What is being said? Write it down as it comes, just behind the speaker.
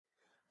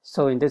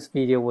So in this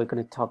video, we're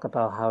going to talk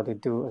about how to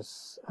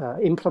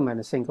implement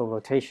a single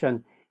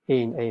rotation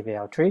in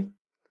AVL tree.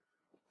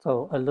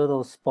 So a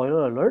little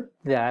spoiler alert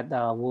that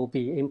we'll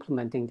be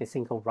implementing the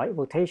single right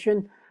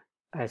rotation.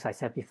 As I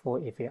said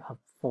before, if you're up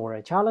for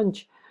a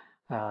challenge,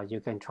 you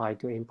can try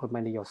to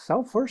implement it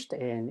yourself first.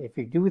 And if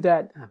you do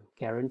that, I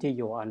guarantee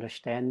you'll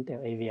understand the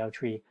AVL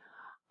tree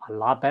a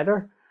lot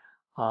better.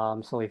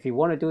 So if you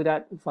want to do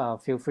that,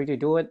 feel free to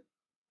do it.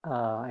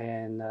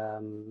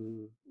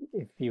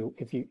 If you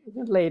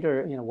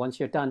later, once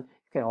you're done,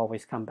 you can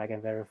always come back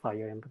and verify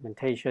your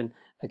implementation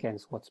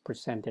against what's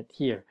presented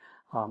here.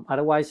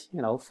 Otherwise,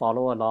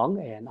 follow along,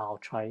 and I'll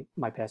try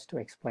my best to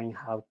explain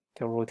how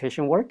the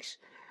rotation works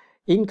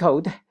in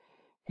code.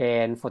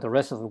 And for the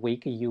rest of the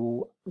week,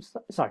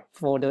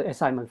 for the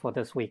assignment for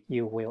this week,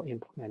 you will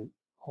implement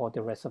all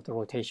the rest of the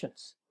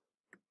rotations.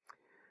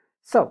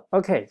 So,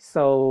 okay,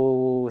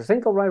 so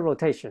single right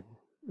rotation.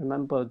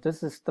 Remember,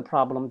 this is the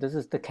problem. This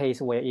is the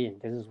case we're in.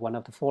 This is one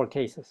of the 4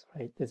 cases,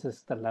 right? This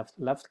is the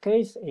left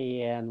case,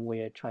 and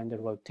we're trying to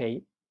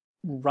rotate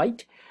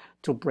right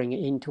to bring it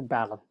into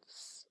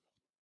balance.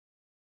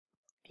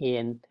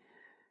 And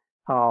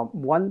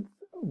one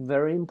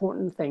very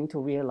important thing to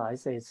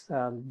realize is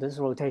this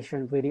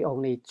rotation really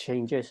only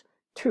changes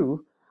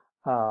 2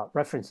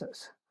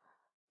 references.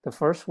 The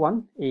first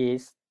one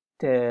is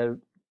the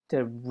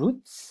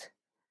root's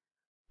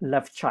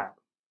left child.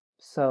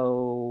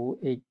 So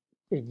it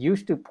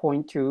used to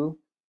point to,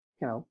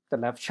 the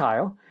left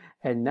child,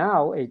 and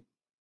now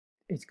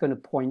it's going to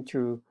point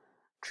to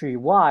tree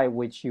Y,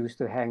 which used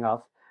to hang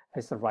off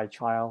as the right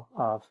child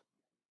of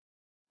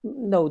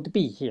node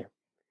B here.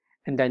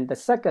 And then the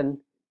second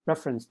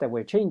reference that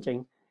we're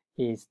changing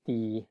is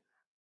the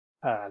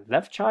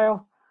left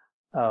child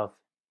of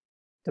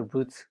the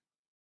root's,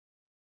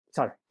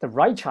 the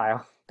right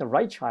child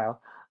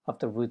of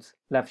the root's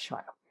left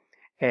child.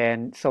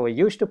 And so it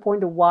used to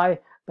point to Y,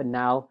 but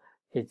now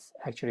it's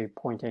actually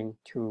pointing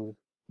to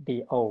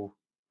the O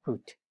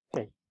root.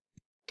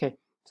 Okay.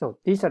 So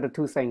these are the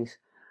 2 things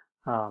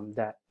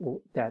that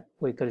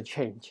we're going to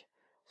change.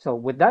 So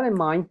with that in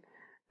mind,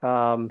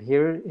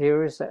 here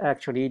is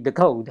actually the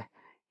code,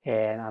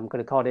 and I'm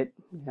going to call it,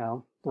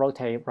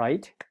 rotate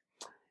right,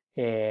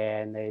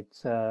 and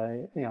it's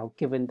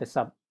given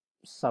the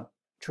sub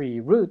tree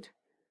root,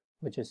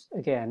 which is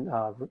again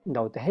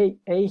node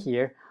A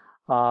here.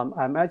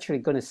 I'm actually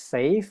going to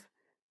save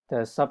the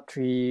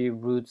subtree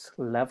root's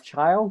left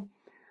child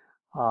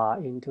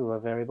into a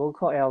variable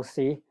called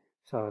LC.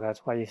 So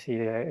that's why you see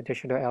the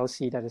additional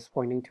LC that is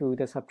pointing to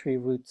the subtree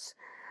root's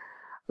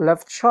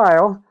left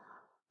child.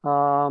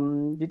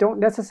 You don't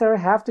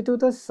necessarily have to do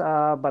this,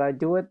 but I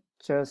do it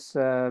just,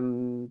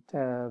 it's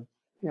a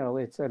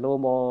little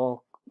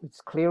more,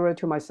 it's clearer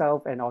to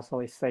myself, and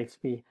also it saves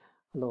me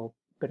a little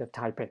bit of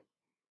typing.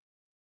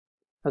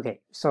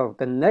 Okay, so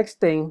the next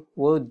thing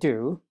we'll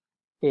do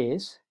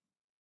is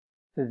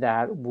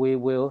that we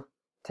will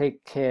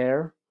take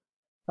care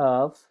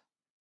of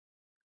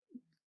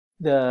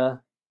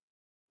the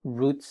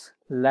root's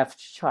left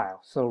child.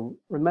 So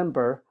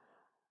remember,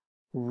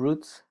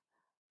 root's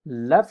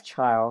left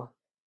child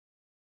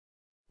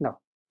now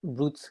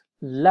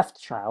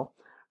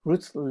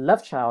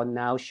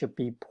should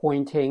be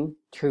pointing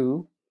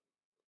to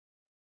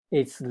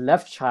its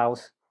left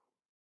child's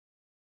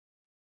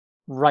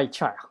right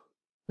child,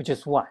 which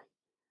is Y.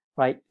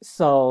 Right,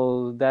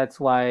 so that's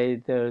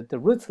why the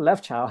root's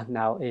left child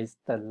now is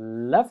the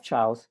left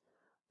child's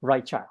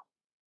right child,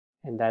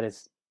 and that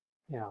is,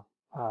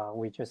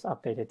 we just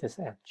updated this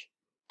edge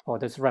or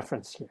this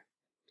reference here.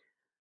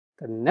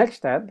 The next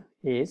step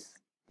is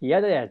the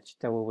other edge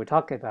that we were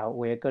talking about.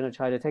 We're going to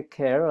try to take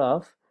care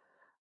of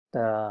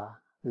the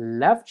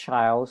left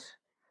child's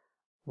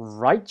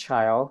right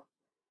child,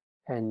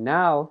 and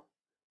now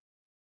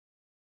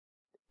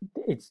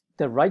it's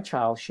the right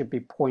child should be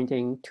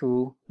pointing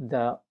to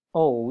the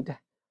old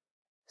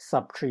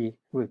subtree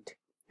root,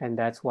 and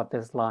that's what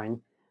this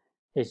line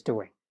is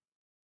doing.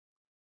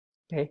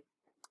 Okay,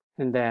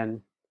 and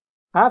then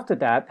after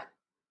that,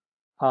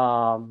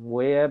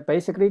 we're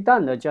basically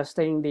done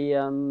adjusting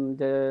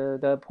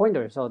the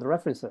pointers or the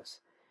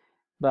references.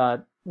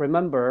 But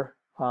remember,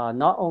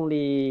 not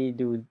only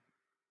do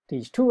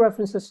these 2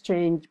 references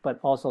change, but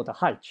also the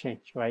height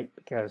change, right?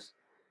 Because,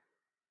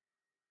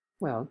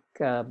 well,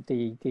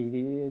 the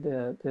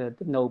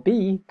node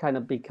B kind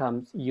of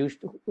becomes used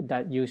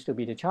to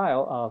be the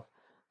child of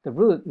the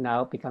root,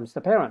 now becomes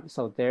the parent.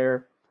 So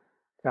their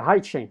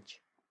height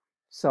change.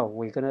 So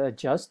we're going to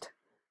adjust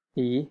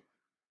the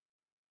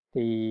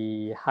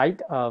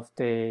height of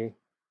the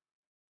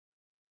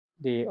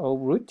O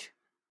root,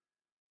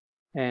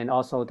 and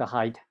also the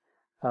height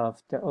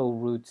of the O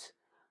root's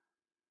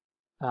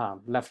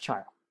left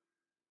child.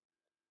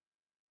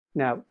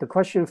 Now, the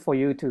question for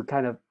you to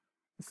kind of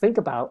think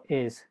about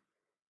is,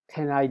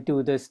 can I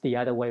do this the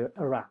other way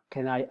around?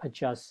 Can I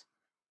adjust,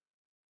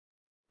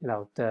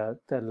 the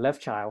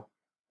left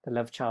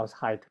child's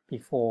height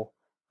before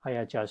I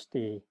adjust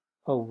the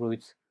O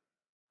root's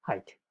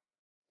height?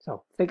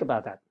 So think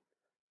about that.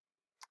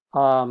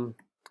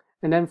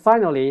 And then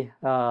finally,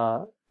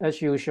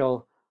 as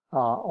usual,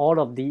 all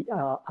of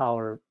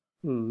our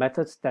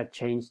methods that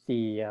change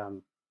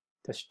the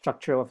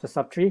structure of the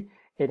subtree,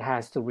 it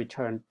has to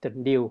return the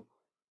new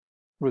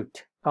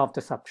root of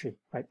the subtree,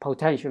 right?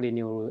 Potentially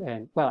new root,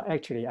 and well,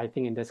 actually, I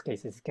think in this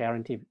case it's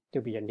guaranteed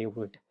to be a new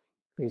root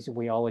because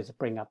we always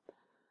bring up,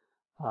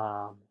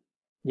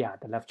 yeah,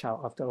 the left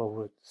child of the old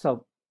root.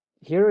 So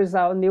here is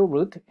our new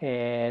root,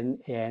 and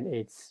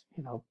it's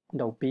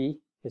node B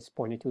is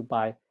pointed to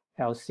by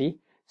LC,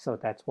 so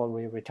that's what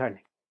we're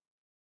returning.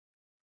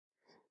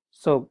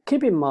 So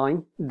keep in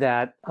mind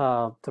that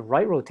the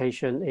right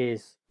rotation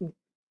is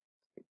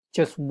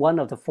just one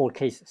of the 4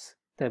 cases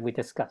that we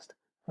discussed,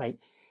 right?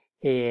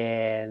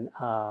 And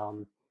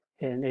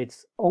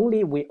it's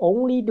we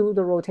only do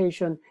the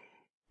rotation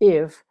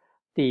if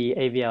the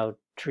AVL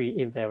tree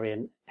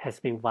invariant has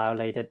been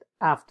violated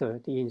after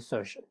the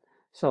insertion.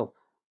 So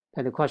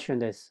then the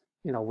question is,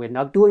 we're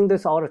not doing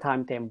this all the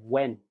time, then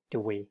when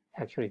do we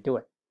actually do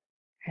it?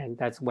 And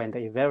that's when the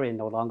invariant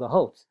no longer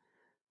holds.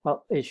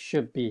 Well, it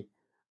should be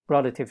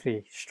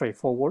relatively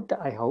straightforward.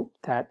 I hope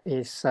that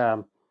is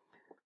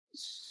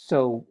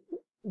so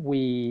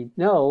we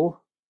know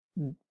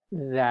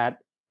that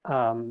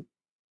the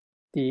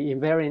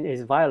invariant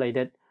is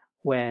violated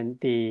when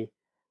the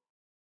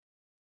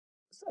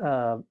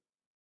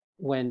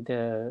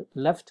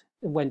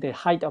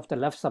height of the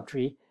left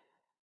subtree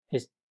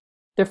is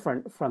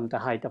different from the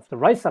height of the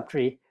right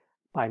subtree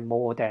by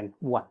more than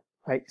 1,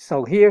 right?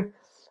 So here,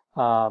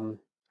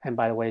 and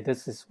by the way,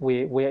 this is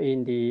we're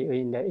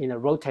in a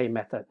rotate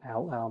method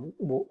now.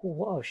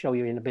 I'll show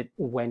you in a bit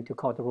when to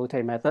call the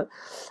rotate method.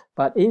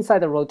 But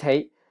inside the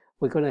rotate,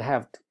 we're going to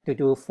have to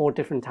do 4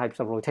 different types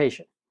of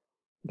rotation.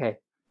 Okay,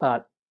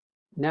 but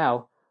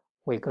now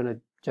we're going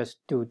to just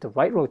do the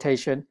right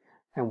rotation,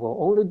 and we'll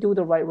only do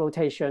the right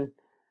rotation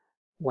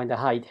when the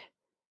height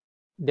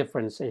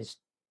difference is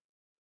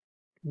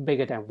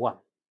bigger than 1.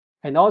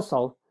 And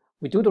also,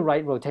 we do the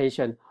right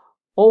rotation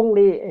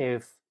only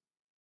if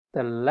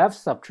the left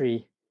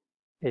subtree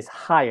is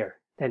higher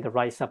than the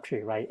right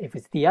subtree, right? If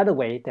it's the other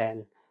way,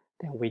 then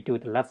we do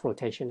the left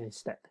rotation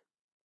instead.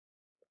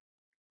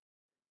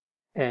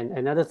 And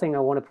another thing I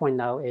want to point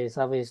out is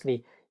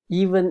obviously,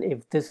 even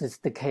if this is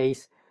the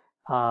case,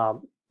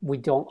 we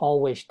don't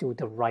always do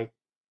the right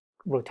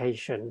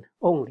rotation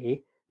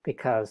only,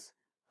 because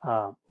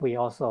we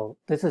also,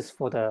 this is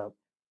for the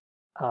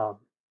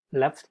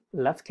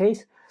left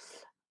case.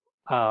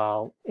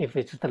 If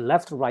it's the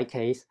left-right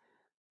case,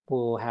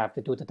 we'll have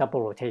to do the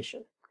double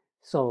rotation.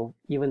 So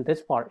even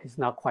this part is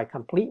not quite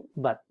complete,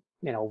 but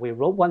we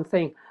wrote one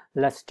thing.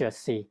 Let's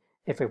just see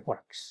if it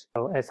works.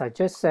 So as I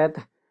just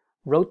said,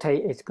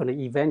 rotate is going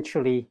to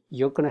eventually,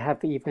 you're going to have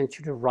to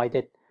eventually write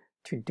it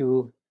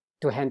to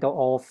handle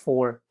all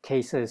 4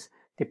 cases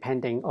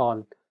depending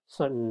on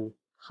certain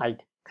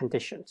height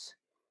conditions.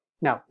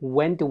 Now,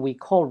 when do we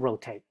call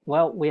rotate?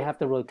 Well, we have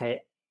to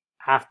rotate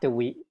after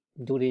we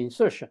do the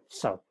insertion.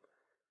 So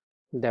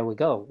there we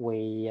go.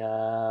 We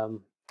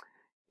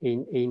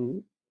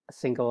in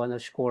single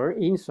underscore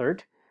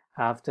insert,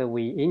 after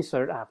we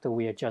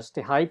adjust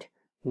the height,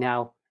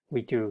 now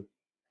we do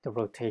the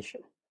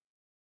rotation.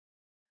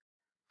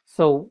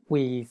 So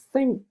we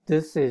think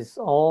this is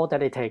all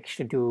that it takes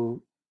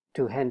to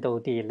handle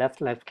the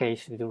left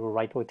case, to do the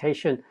right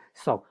rotation.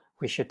 So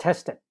we should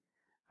test it,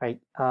 right?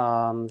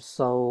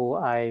 So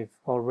I've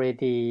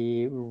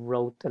already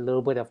wrote a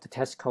little bit of the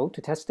test code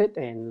to test it,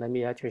 and let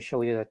me actually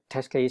show you the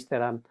test case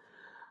that I'm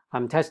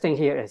testing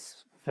here.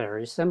 Is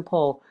very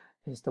simple.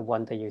 It's the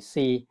one that you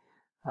see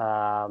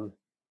so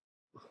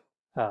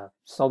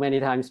many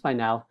times by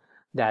now,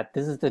 that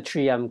this is the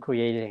tree I'm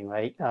creating,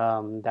 right?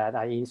 That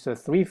I insert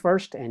 3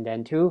 first, and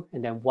then 2,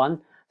 and then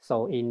 1.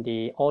 So in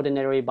the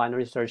ordinary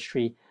binary search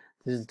tree,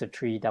 this is the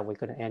tree that we're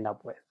going to end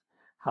up with.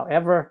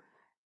 However,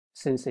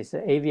 since it's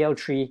an AVL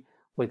tree,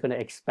 we're going to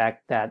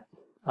expect that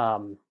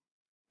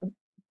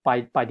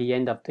by the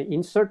end of the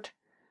insert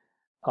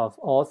of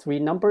all 3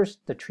 numbers,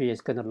 the tree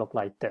is going to look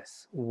like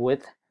this,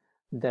 with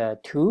the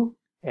 2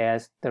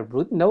 as the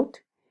root node,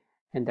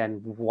 and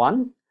then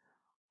 1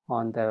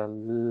 on the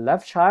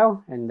left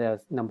child, and the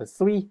number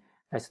 3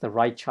 as the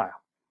right child.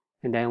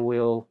 And then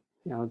we'll,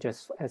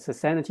 just as a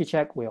sanity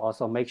check, we'll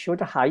also make sure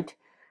the height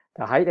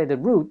at the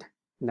root,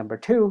 number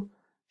 2,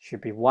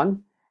 should be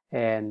 1,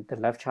 and the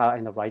left child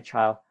and the right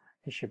child,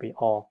 it should be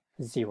all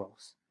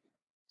zeros.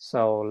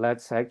 So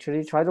let's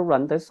actually try to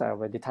run this. I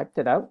already typed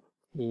it out,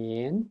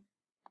 and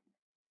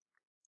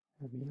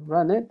let me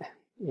run it,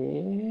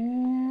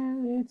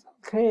 and it's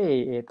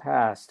okay, it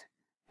passed.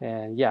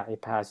 And yeah,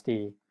 it passed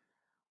the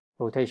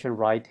rotation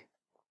right,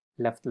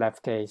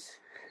 left case.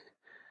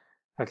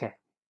 Okay.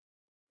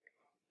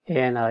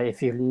 And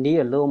if you need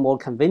a little more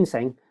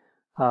convincing,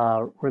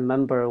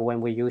 remember when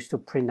we used to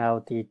print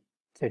out the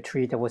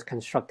tree that was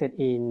constructed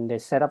in the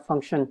setup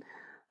function,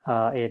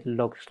 it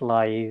looks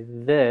like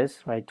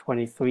this, right?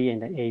 23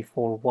 and then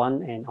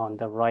A41, and on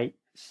the right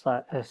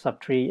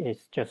subtree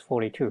is just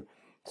 42.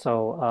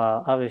 So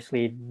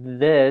obviously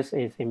this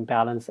is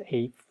imbalance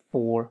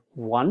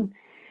A41,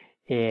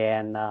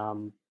 and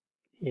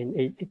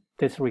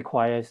this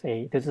requires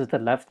this is the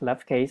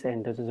left case,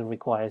 and this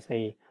requires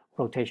a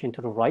rotation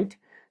to the right.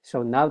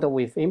 So now that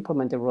we've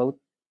implemented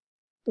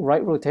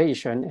right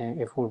rotation,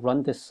 and if we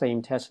run the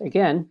same test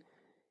again,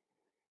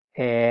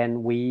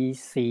 and we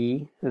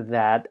see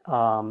that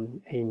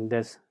in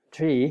this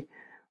tree,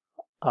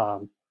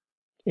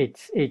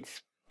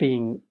 it's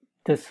being,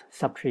 this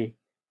subtree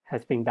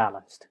has been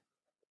balanced.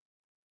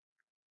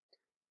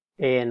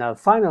 And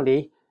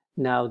finally,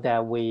 now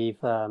that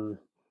we've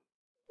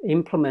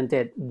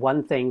implemented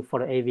one thing for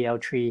the AVL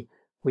tree,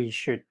 we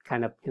should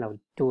kind of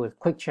do a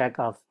quick check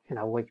of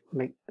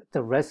make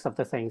the rest of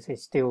the things it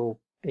still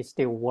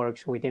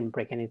works. We didn't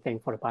break anything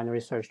for the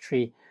binary search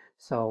tree,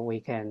 so we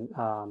can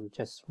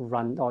just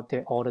run all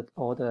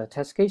the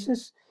test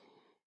cases,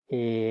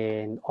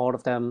 and all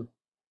of them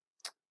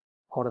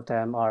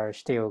are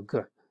still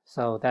good.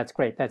 So that's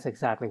great. That's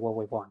exactly what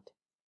we want.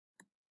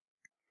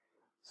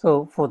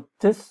 So for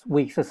this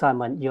week's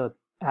assignment, you're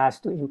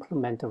asked to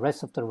implement the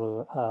rest of the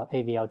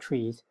AVL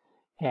trees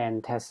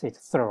and test it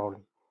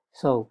thoroughly.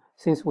 So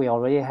since we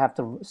already have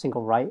the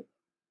single right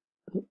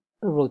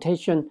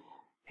rotation,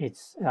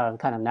 it's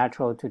kind of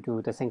natural to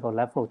do the single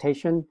left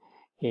rotation.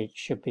 It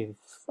should be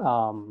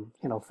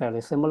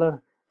fairly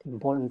similar. The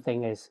important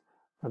thing is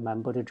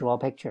remember to draw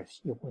pictures.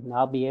 You would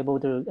not be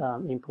able to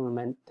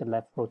implement the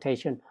left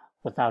rotation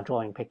without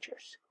drawing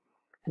pictures.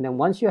 And then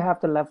once you have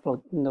the left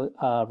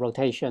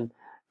rotation,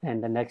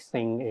 and the next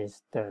thing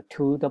is the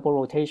 2 double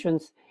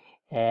rotations.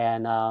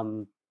 And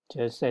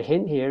just a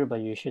hint here, but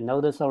you should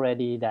know this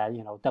already, that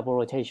double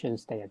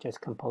rotations, they are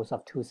just composed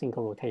of 2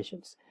 single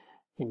rotations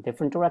in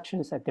different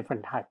directions at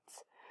different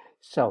heights.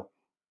 So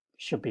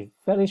it should be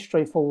very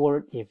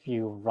straightforward. If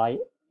you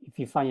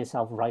find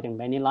yourself writing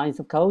many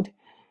lines of code,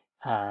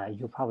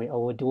 you're probably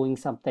overdoing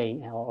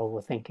something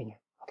or overthinking it.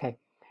 Okay,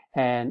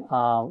 and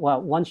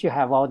well, once you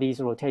have all these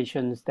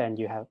rotations, then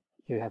you have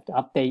to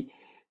update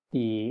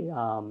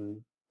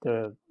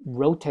the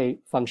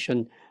rotate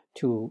function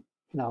to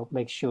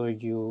make sure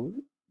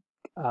you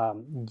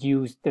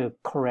use the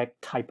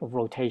correct type of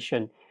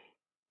rotation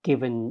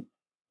given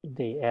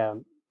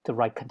the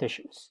right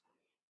conditions.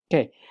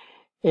 Okay,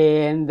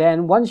 and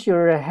then once you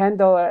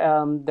handle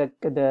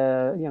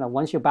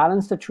once you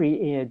balance the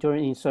tree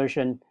during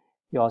insertion,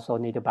 you also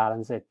need to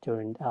balance it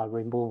during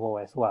removal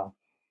as well.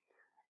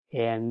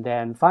 And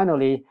then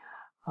finally,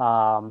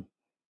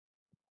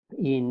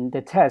 in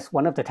the test,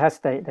 one of the tests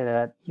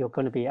that you're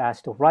going to be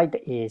asked to write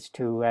is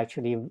to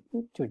actually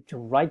to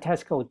write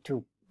test code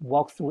to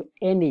walk through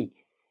any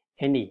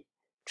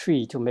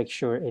tree to make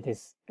sure it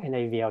is an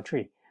AVL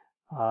tree.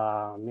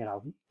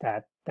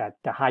 That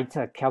the heights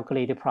are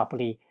calculated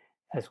properly,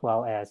 as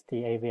well as the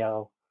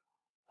AVL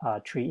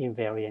tree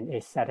invariant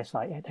is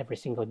satisfied at every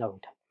single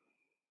node.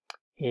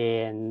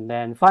 And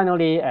then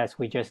finally, as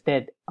we just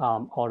did,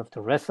 all of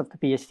the rest of the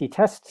BST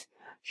tests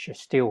should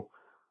still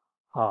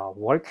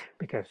work,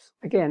 because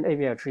again,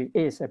 AVL tree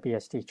is a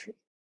BST tree.